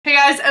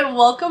and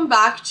welcome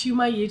back to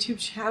my YouTube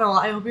channel.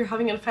 I hope you're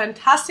having a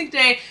fantastic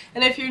day,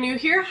 and if you're new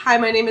here, hi,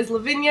 my name is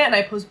Lavinia and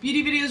I post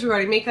beauty videos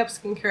regarding makeup,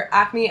 skincare,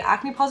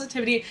 acne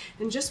positivity,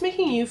 and just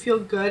making you feel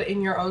good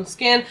in your own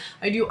skin.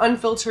 I do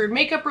unfiltered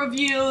makeup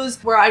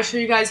reviews where I show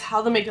you guys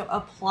how the makeup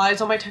applies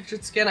on my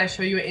textured skin. I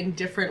show you it in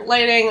different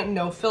lighting,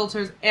 no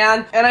filters,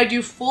 and I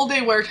do full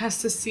day wear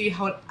tests to see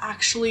how it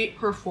actually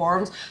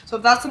performs. So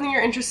if that's something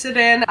you're interested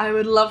in, I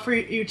would love for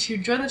you to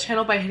join the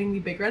channel by hitting the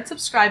big red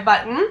subscribe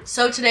button.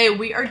 So today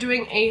we are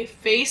doing a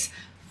face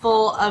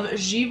full of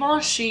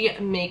Givenchy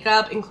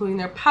makeup, including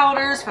their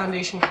powders,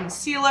 foundation,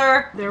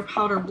 concealer, their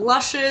powder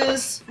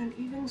blushes, and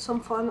even some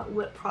fun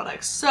lip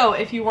products. So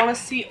if you want to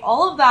see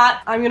all of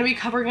that, I'm going to be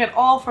covering it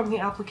all from the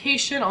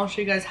application. I'll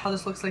show you guys how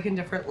this looks like in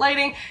different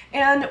lighting,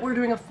 and we're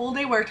doing a full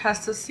day wear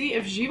test to see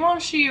if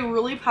Givenchy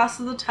really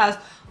passes the test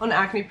on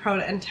acne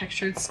prone and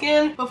textured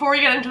skin. Before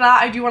we get into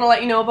that, I do want to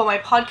let you know about my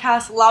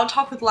podcast, Loud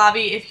Talk with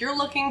Lavi. If you're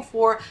looking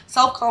for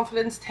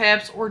self-confidence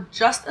tips or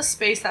just a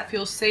space that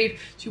feels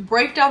safe to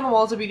break down the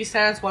walls of beauty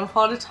standards one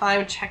fall at a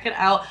time, check it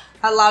out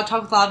at Loud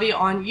Talk with Lavi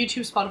on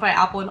YouTube, Spotify,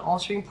 Apple, and all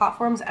streaming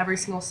platforms. Every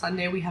single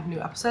Sunday we have new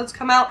episodes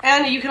come out.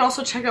 And you can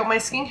also check out my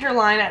skincare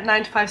line at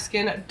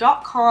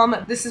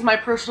 9to5skin.com. This is my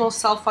personal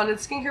self-funded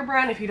skincare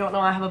brand. If you don't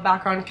know, I have a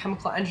background in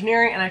chemical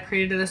engineering, and I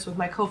created this with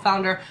my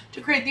co-founder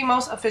to create the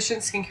most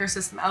efficient skincare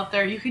system out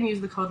there. You can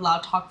use the code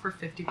LOUDTALK for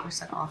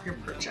 50% off your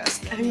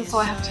purchase. I think that's all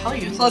I have to tell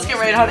you. So let's get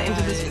right on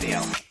into this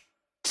video.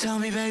 Tell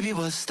me, baby,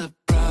 what's the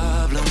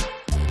problem?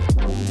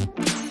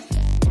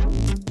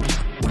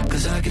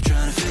 I keep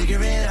trying to figure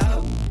it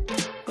out.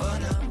 Oh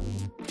no.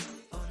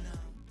 Oh no.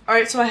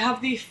 Alright, so I have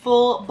the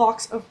full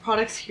box of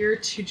products here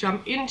to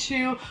jump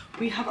into.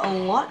 We have a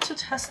lot to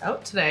test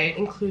out today,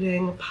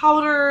 including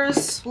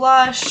powders,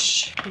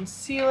 blush,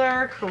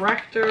 concealer,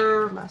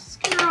 corrector,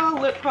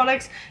 mascara, lip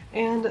products,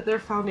 and their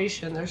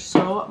foundation. There's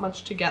so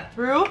much to get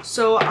through.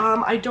 So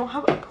I don't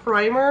have a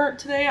primer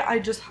today. I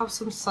just have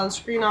some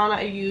sunscreen on.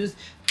 I used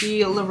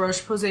the La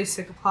Roche-Posay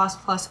Cicaplast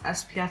Plus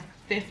SPF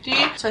 50.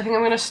 So I think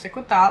I'm gonna stick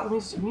with that. Let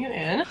me zoom you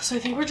in. So I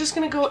think we're just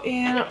gonna go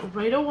in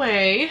right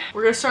away.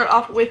 We're gonna start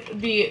off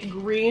with the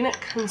green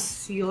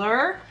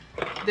concealer.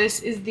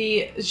 This is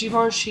the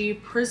Givenchy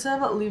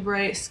Prism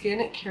Libre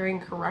Skin Caring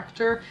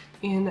Corrector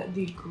in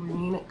the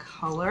green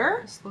color.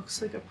 This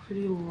looks like a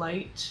pretty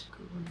light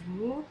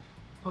green.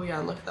 Oh yeah,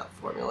 and look at that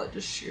formula, it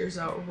just shears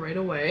out right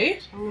away.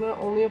 So I'm gonna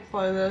only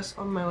apply this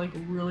on my like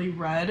really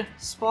red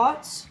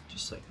spots,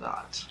 just like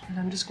that. And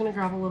I'm just gonna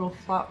grab a little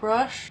flat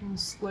brush and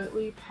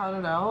slightly pat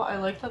it out. I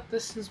like that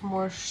this is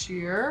more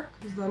sheer,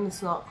 because then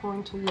it's not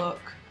going to look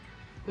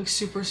like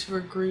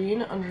super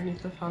green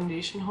underneath the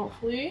foundation,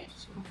 hopefully.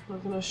 So I'm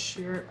gonna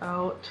shear it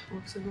out.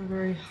 Looks like a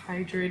very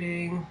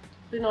hydrating,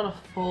 not a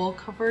full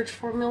coverage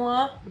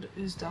formula, but it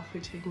is definitely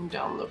taking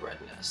down the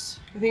redness.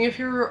 I think if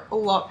you're a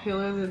lot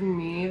paler than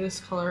me, this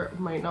color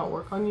might not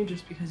work on you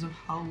just because of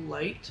how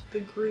light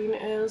the green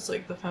is.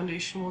 Like, the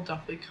foundation will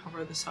definitely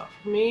cover this up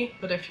for me,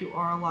 but if you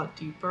are a lot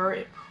deeper,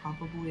 it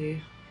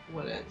probably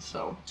wouldn't,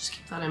 so just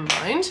keep that in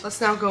mind.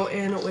 Let's now go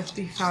in with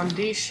the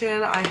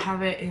foundation. I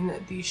have it in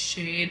the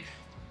shade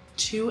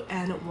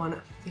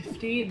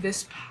 2N150.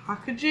 This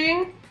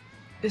packaging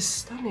is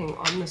stunning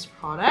on this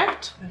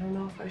product. I don't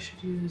know if I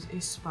should use a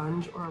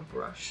sponge or a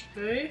brush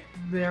today.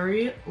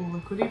 Very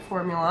liquidy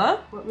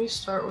formula. Let me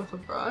start with a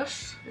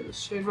brush. Okay, the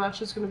shade match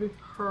is going to be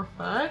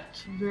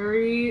perfect.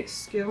 Very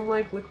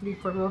skin-like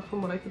liquidy formula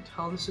from what I can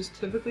tell. This is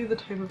typically the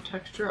type of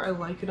texture I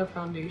like in a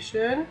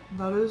foundation.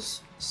 That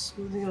is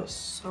smoothing out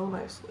so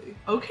nicely.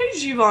 Okay,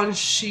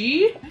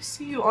 Givenchy, I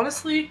see you.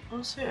 Honestly,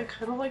 I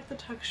kind of like the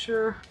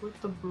texture with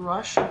the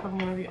brush, if I'm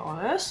gonna be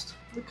honest.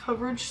 The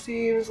coverage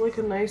seems like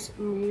a nice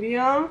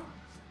medium,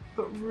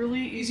 but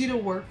really easy to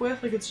work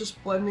with. Like, it's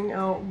just blending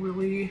out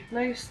really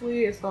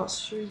nicely. It's not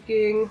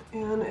streaking,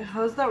 and it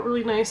has that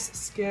really nice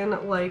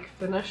skin-like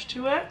finish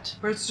to it,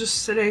 where it's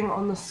just sitting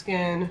on the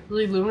skin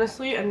really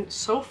luminously, and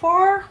so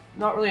far,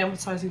 not really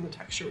emphasizing the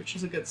texture, which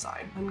is a good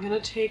sign. I'm gonna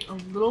take a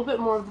little bit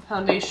more of the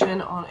foundation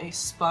on a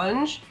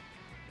sponge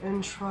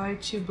and try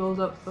to build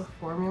up the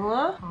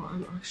formula.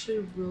 I'm actually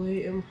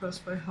really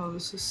impressed by how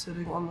this is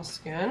sitting on the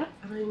skin,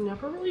 and I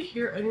never really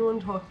hear anyone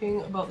talking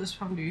about this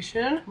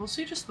foundation,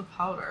 mostly just the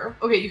powder.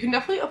 Okay, you can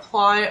definitely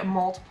apply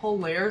multiple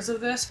layers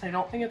of this. I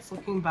don't think it's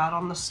looking bad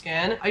on the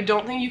skin. I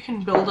don't think you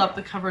can build up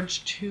the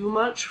coverage too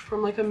much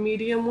from like a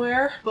medium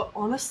wear, but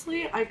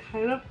honestly, I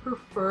kind of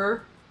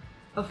prefer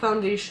a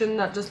foundation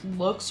that just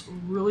looks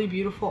really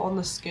beautiful on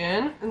the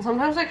skin, and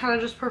sometimes I kind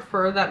of just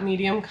prefer that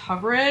medium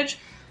coverage,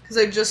 because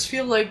I just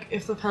feel like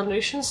if the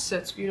foundation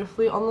sits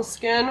beautifully on the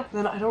skin,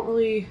 then I don't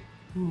really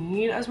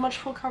need as much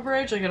full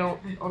coverage. Like, I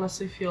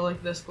honestly feel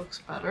like this looks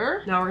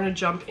better. Now we're gonna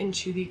jump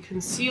into the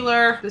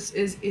concealer. This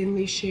is in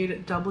the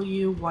shade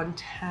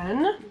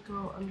W110.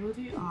 Go under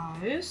the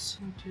eyes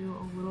and do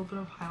a little bit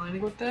of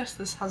highlighting with this.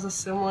 This has a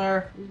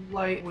similar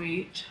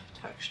lightweight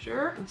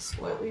texture, and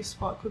slightly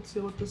spot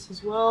conceal with this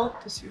as well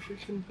to see if we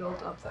can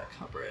build up that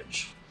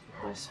coverage.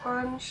 my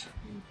sponge.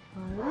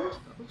 That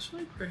looks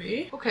really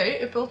pretty. Okay,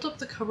 it built up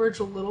the coverage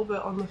a little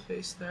bit on the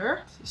face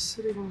there. This is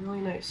sitting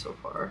really nice so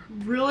far.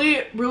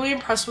 Really, really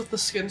impressed with the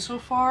skin so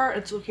far.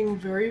 It's looking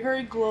very,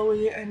 very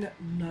glowy and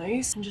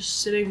nice and just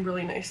sitting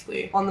really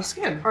nicely on the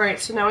skin. All right,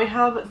 so now we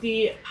have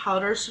the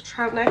powders to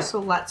try out next. So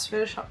let's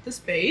finish up this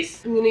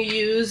base. I'm gonna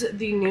use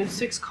the Nude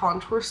 6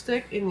 contour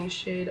stick in the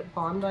shade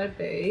Bondi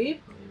Bay.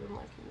 I'm even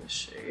liking this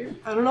shade.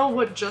 I don't know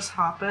what just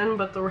happened,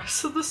 but the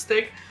rest of the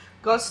stick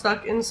got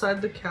stuck inside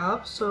the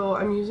cap, so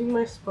I'm using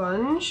my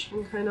sponge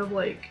and kind of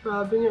like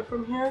grabbing it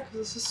from here because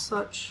this is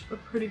such a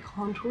pretty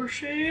contour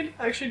shade.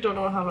 I actually don't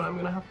know what happened. I'm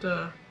gonna have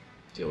to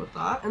deal with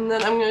that. And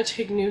then I'm gonna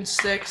take Nude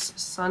 6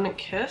 Sun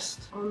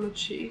Kissed on the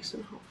cheeks,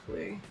 and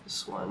hopefully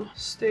this one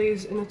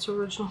stays in its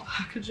original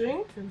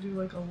packaging. I'm gonna do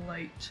like a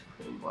light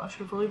cream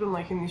blush. I've really been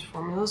liking these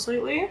formulas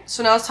lately.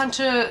 So now it's time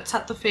to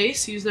set the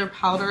face, use their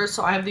powders.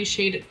 So I have the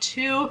shade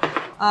 2.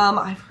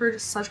 I've heard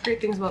such great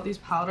things about these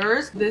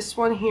powders. This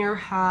one here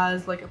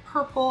has like a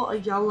purple, a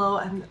yellow,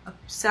 and a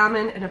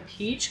salmon and a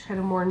peach, kind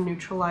of more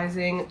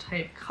neutralizing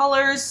type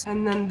colors.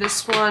 And then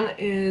this one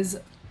is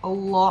a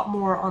lot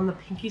more on the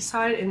pinky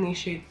side. In the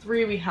shade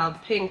 3, we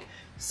have pink,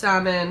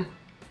 salmon,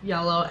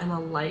 yellow, and a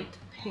light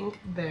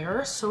pink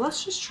there. So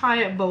let's just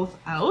try it both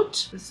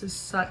out. This is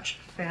such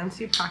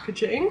fancy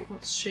packaging.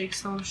 Let's shake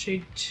some of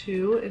shade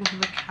 2 into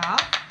the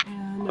cap.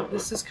 And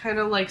this is kind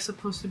of like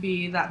supposed to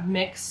be that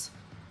mix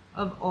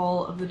of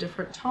all of the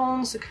different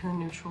tones to kind of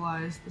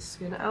neutralize the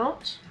skin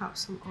out. Tap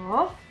some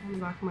off on the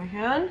back of my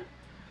hand.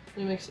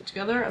 Really mix it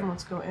together, and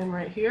let's go in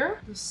right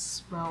here. This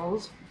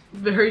smells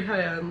very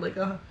high-end, like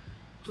a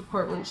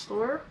department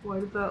store.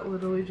 Why did that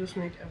literally just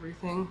make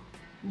everything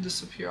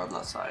disappear on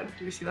that side?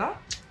 Do you see that?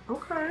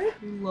 Okay.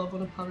 I love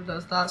when a powder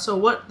does that. So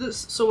what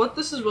this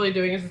is really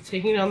doing is it's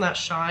taking down that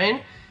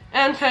shine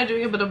and kind of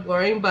doing a bit of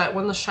blurring, but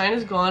when the shine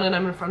is gone and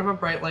I'm in front of a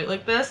bright light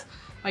like this,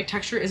 my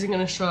texture isn't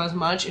going to show as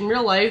much. In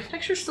real life,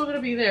 texture's still going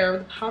to be there.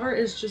 The powder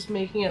is just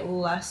making it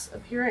less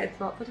appealing. It's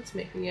not that it's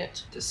making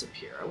it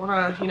disappear. I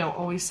want to, you know,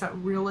 always set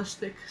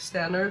realistic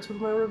standards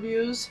with my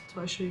reviews.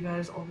 So I show you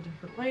guys all the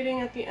different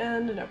lighting at the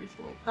end and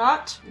everything like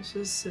that. This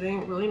is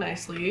sitting really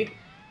nicely.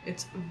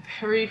 It's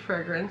very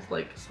fragrant,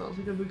 like it smells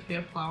like a bouquet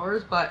of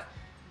flowers, but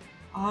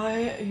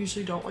I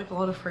usually don't like a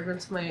lot of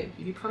fragrance in my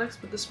beauty products,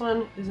 but this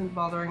one isn't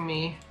bothering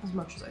me as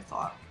much as I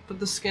thought. But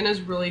the skin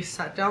is really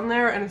set down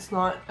there and it's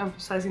not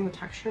emphasizing the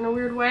texture in a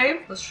weird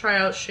way. Let's try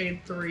out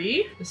shade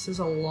 3. This is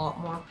a lot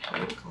more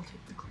pink. I'll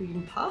take the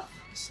clean puff.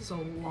 This is a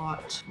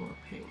lot more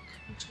pink,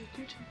 which I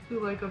do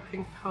typically like a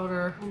pink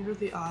powder under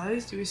the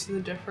eyes. Do we see the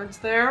difference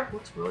there?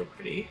 Looks really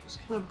pretty. Just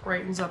kind of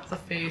brightens up the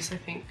face, I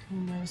think,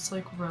 in a nice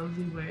like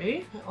rosy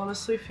way. I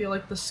honestly feel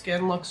like the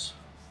skin looks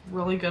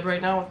really good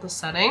right now with the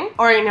setting.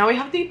 All right, now we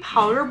have the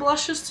powder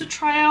blushes to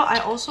try out. I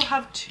also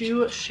have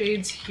 2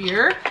 shades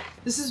here.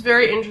 This is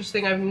very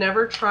interesting. I've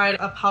never tried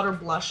a powder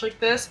blush like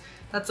this.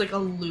 That's like a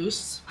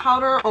loose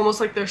powder,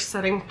 almost like they're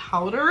setting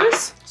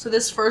powders. So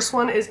this first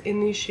one is in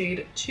the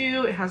shade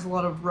 2. It has a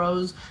lot of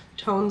rose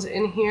tones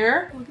in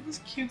here. Look at this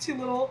cutesy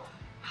little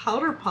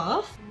powder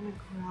puff. I'm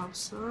gonna grab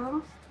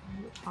some.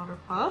 The powder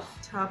puff,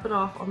 tap it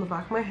off on the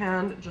back of my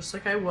hand just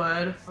like I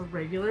would a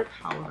regular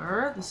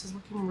powder. This is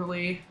looking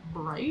really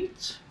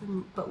bright,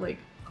 but like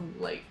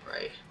a light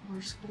bright. We're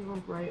just gonna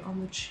go right on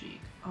the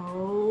cheek.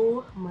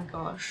 Oh my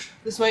gosh.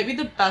 This might be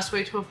the best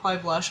way to apply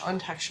blush on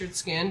textured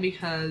skin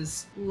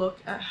because look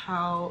at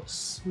how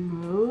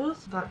smooth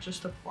that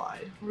just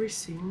applied. Are we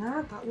seeing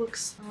that? That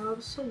looks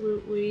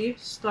absolutely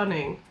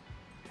stunning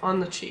on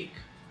the cheek.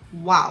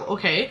 Wow,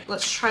 okay,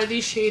 let's try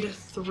the shade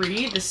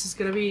 3.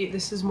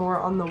 This is more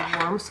on the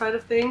warm side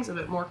of things, a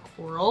bit more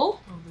coral.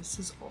 Oh, this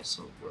is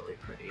also really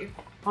pretty.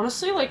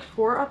 Honestly, like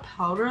for a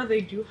powder, they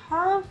do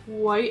have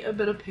quite a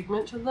bit of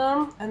pigment to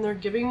them, and they're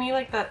giving me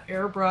like that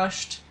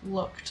airbrushed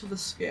look to the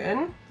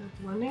skin. They're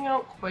blending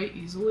out quite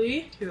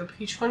easily. Okay, the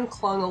peach one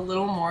clung a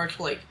little more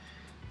to like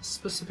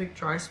specific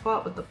dry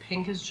spot, but the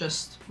pink is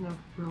just kind of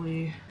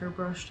really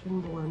airbrushed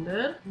and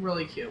blended.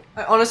 Really cute.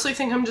 I honestly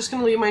think I'm just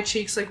gonna leave my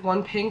cheeks like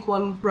one pink,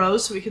 one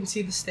rose, so we can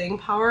see the staying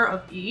power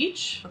of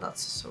each. But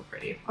that's so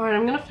pretty. All right,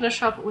 I'm gonna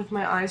finish up with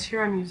my eyes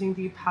here. I'm using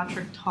the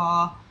Patrick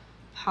Ta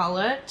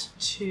palette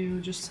to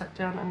just set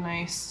down a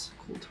nice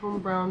cool tone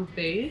brown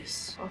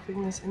base,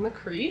 buffing this in the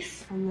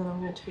crease, and then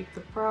I'm going to take the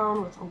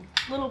brown with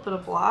a little bit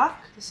of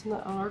black, this in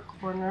the outer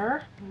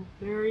corner, and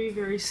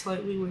very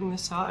slightly wing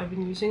this out. I've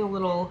been using a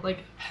little like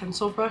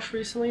pencil brush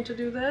recently to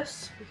do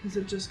this because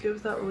it just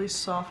gives that really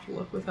soft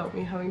look without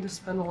me having to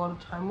spend a lot of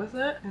time with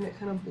it, and it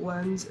kind of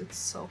blends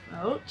itself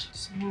out.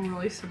 Something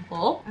really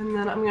simple. And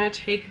then I'm going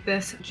to take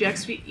this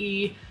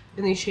GXVE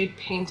in the shade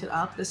Paint It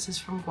Up. This is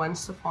from Gwen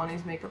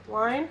Stefani's makeup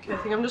line. Okay, I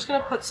think I'm just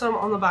gonna put some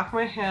on the back of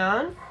my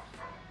hand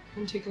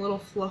and take a little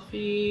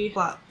fluffy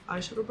flat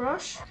eyeshadow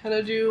brush. Kind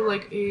of do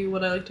like a,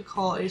 what I like to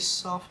call a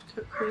soft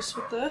cut crease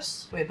with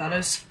this. Wait, that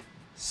is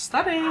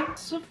stunning.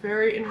 This is a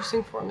very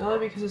interesting formula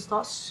because it's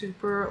not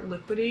super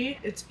liquidy.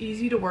 It's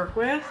easy to work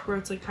with, where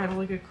it's like kind of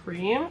like a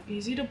cream.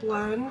 Easy to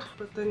blend,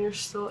 but then you're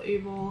still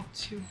able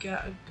to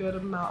get a good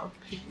amount of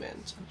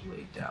pigment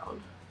laid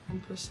down.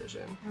 and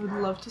precision. I would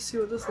love to see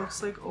what this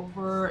looks like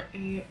over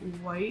a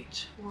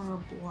white or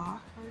a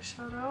black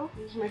eyeshadow.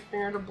 Use my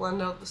finger to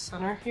blend out the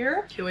center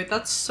here. Okay, wait,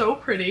 that's so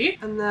pretty.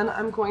 And then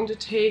I'm going to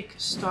take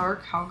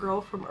Star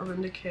Cowgirl from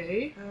Urban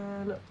Decay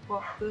and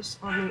plop this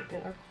on the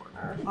inner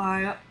corner.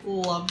 I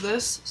love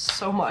this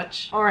so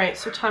much. All right,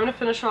 so time to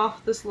finish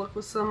off this look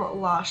with some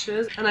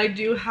lashes. And I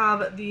do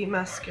have the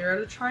mascara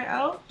to try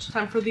out.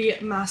 Time for the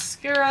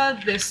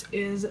mascara. This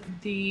is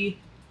the,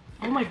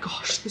 oh my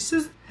gosh, this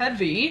is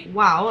heavy.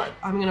 Wow,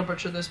 I'm gonna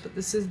butcher this, but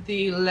this is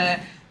the Le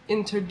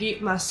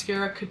Interdit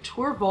Mascara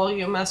Couture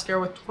Volume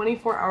Mascara with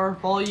 24-hour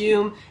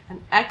volume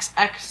and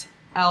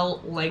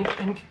XXL length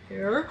and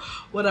care,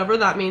 whatever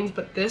that means,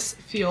 but this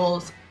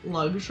feels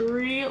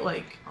luxury.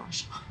 Like,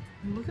 gosh,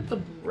 look at the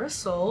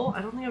bristle.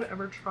 I don't think I've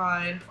ever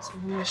tried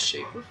something this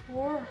shape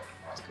before.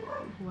 Let's go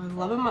on. Oh, I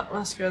love a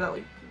mascara that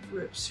like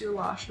rips your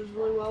lashes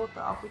really well with the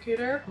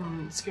applicator.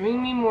 It's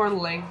giving me more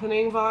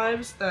lengthening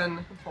vibes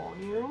than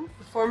volume.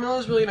 The formula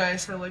is really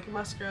nice. I like a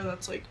mascara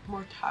that's like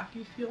more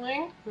tacky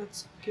feeling.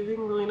 It's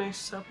giving really nice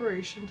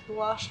separation to the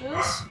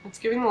lashes. It's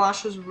giving the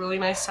lashes really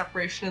nice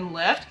separation and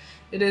lift.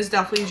 It is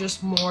definitely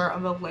just more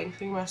of a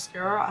lengthening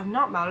mascara. I'm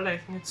not mad at it. I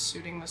think it's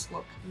suiting this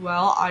look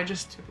well. I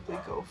just typically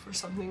go for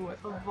something with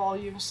a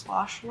volume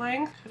slash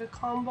length kind of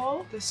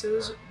combo. This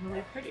is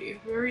really pretty.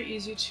 Very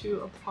easy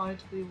to apply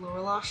to the lower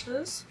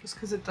lashes just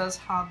because it does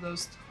have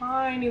those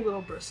tiny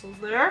little bristles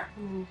there.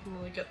 And then you can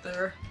really get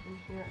there in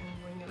here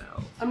and wing it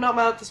out. I'm not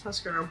mad at this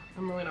mascara.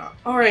 I'm really not.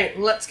 All right,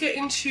 let's get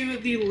into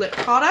the lip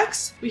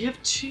products. We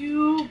have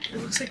two, it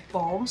looks like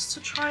balms to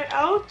try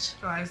out.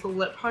 Guys, the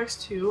lip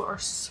products too are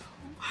so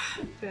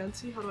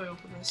fancy. How do I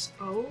open this?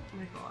 Oh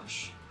my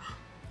gosh.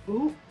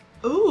 Ooh.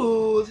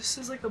 Ooh, this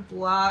is like a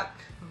black,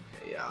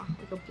 okay, yeah,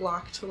 like a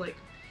black to like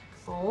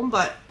foam,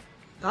 but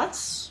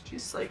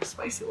she's like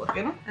spicy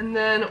looking. And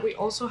then we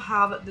also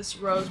have this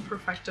Rose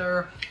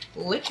Perfector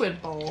liquid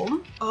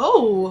balm.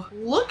 Oh,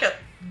 look at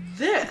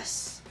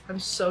this. I'm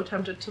so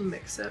tempted to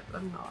mix it, but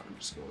I'm not. I'm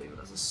just gonna leave it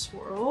as a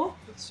swirl.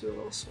 Let's do a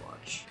little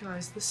swatch.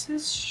 Guys, this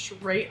is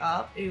straight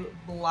up a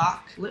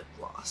black lip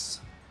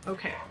gloss.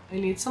 Okay, I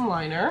need some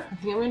liner. I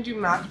think I'm gonna do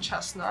MAC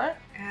Chestnut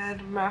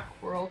and MAC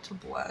Whirl to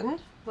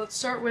blend. Let's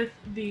start with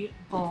the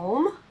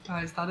balm.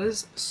 Guys, that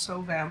is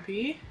so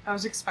vampy. I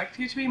was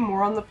expecting it to be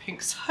more on the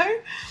pink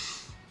side,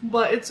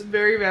 but it's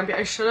very vampy.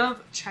 I should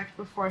have checked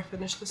before I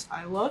finished this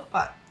eye look,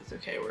 but it's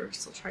okay. We're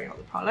still trying out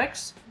the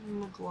products.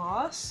 And the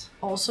gloss,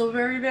 also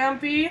very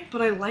vampy,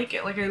 but I like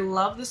it. Like, I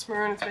love this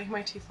mirror and it's making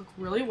my teeth look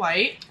really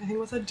white. I think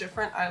with a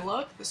different eye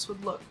look, this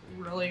would look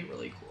really,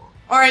 really cool.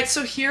 Alright,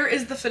 so here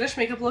is the finished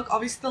makeup look.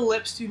 Obviously the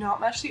lips do not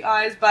match the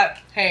eyes, but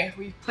hey,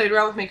 we played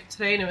around with makeup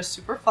today and it was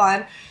super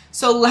fun.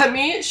 So let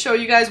me show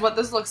you guys what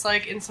this looks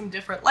like in some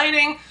different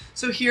lighting.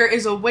 So here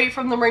is away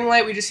from the ring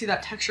light. We just see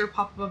that texture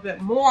pop up a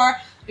bit more.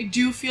 I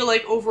do feel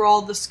like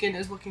overall the skin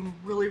is looking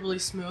really, really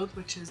smooth,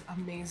 which is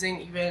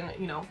amazing, even,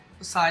 you know,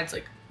 besides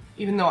like,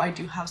 even though I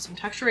do have some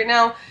texture right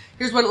now.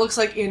 Here's what it looks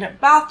like in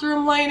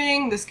bathroom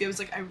lighting. This gives,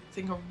 like, I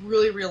think a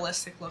really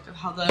realistic look of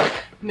how the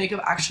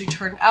makeup actually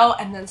turned out,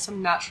 and then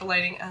some natural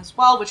lighting as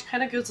well, which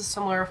kind of gives a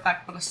similar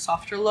effect but a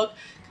softer look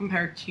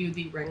compared to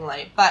the ring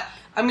light. But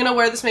I'm gonna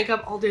wear this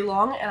makeup all day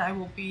long and I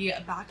will be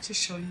back to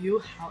show you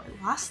how it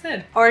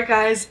lasted. Alright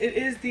guys, it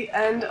is the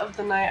end of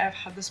the night. I've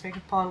had this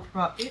makeup on for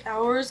about 8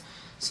 hours.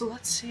 So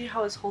let's see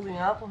how it's holding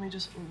up. Let me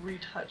just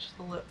retouch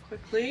the lip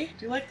quickly. I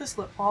do like this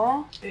lip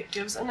balm. It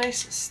gives a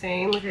nice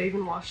stain. Like, I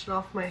even washed it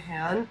off my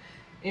hand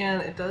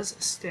and it does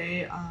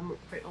stay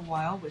quite a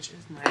while, which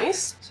is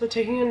nice. So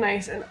taking a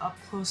nice and up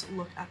close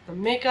look at the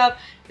makeup,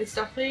 it's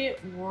definitely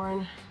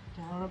worn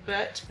down a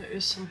bit. There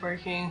is some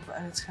breaking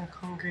and it's kind of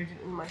congregated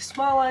in my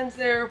smile lines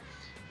there.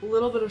 A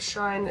little bit of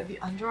shine. The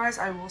under eyes,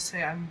 I will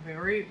say I'm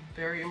very,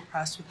 very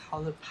impressed with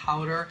how the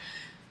powder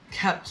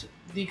kept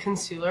the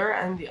concealer,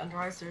 and the under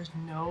eyes, there's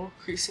no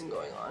creasing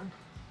going on.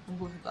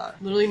 Look at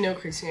that. Literally no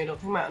creasing. I don't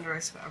think my under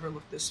eyes have ever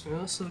looked this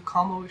smooth. So the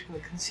combo between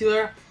the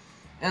concealer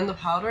and the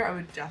powder, I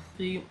would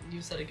definitely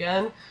use that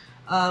again.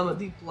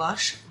 The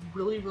blush,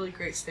 really, really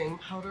great staying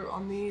powder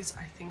on these.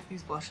 I think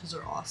these blushes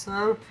are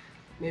awesome.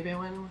 Maybe I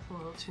went in with a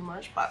little too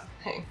much, but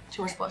hey,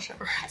 too much blush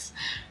never hurts,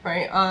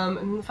 right? And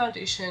then the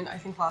foundation, I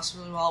think lasts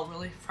really well,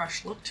 really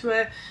fresh look to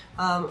it.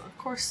 Of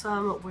course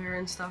some wear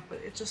and stuff, but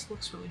it just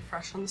looks really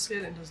fresh on the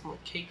skin and doesn't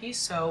look cakey.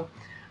 So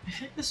I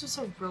feel like this was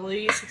a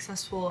really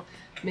successful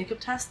makeup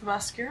test. The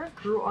mascara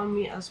grew on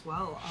me as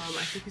well.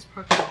 I think these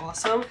products are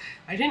awesome.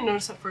 I didn't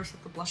notice at first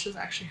that the blushes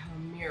actually have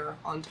a mirror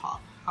on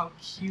top. How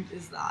cute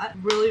is that?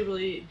 Really,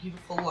 really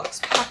beautiful looks.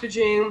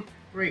 Packaging,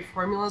 great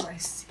formulas. I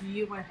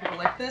see why people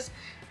like this.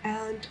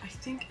 And I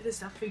think it is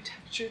definitely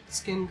textured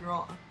skin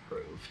girl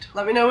approved.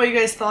 Let me know what you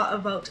guys thought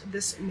about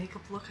this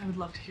makeup look. I would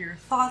love to hear your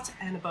thoughts,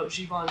 and about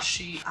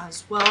Givenchy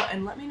as well.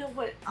 And let me know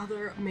what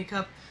other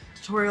makeup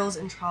tutorials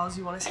and trials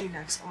you want to see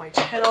next on my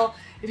channel.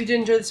 If you did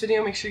enjoy this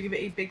video, make sure to give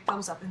it a big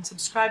thumbs up and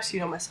subscribe so you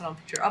don't miss out on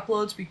future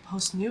uploads. We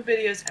post new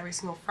videos every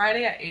single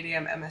Friday at 8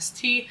 a.m.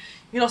 MST. You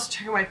can also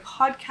check out my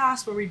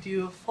podcast where we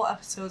do full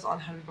episodes on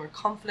how to be more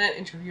confident,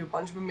 interview a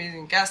bunch of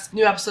amazing guests.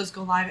 New episodes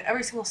go live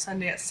every single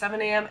Sunday at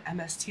 7 a.m.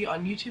 MST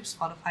on YouTube,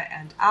 Spotify,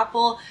 and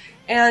Apple.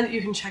 And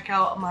you can check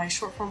out my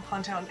short form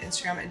content on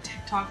Instagram and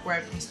TikTok where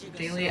I post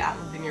daily at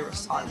Lavinia.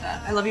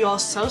 I love you all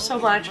so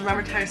much.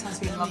 Remember to tell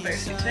yourselves you love better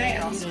today,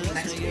 and I'll see you in the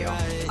next video.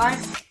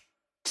 Bye.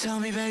 Tell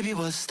me, baby,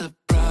 what's the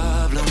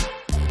problem?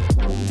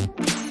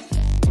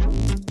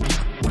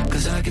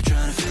 'Cause I keep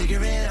trying to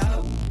figure it out.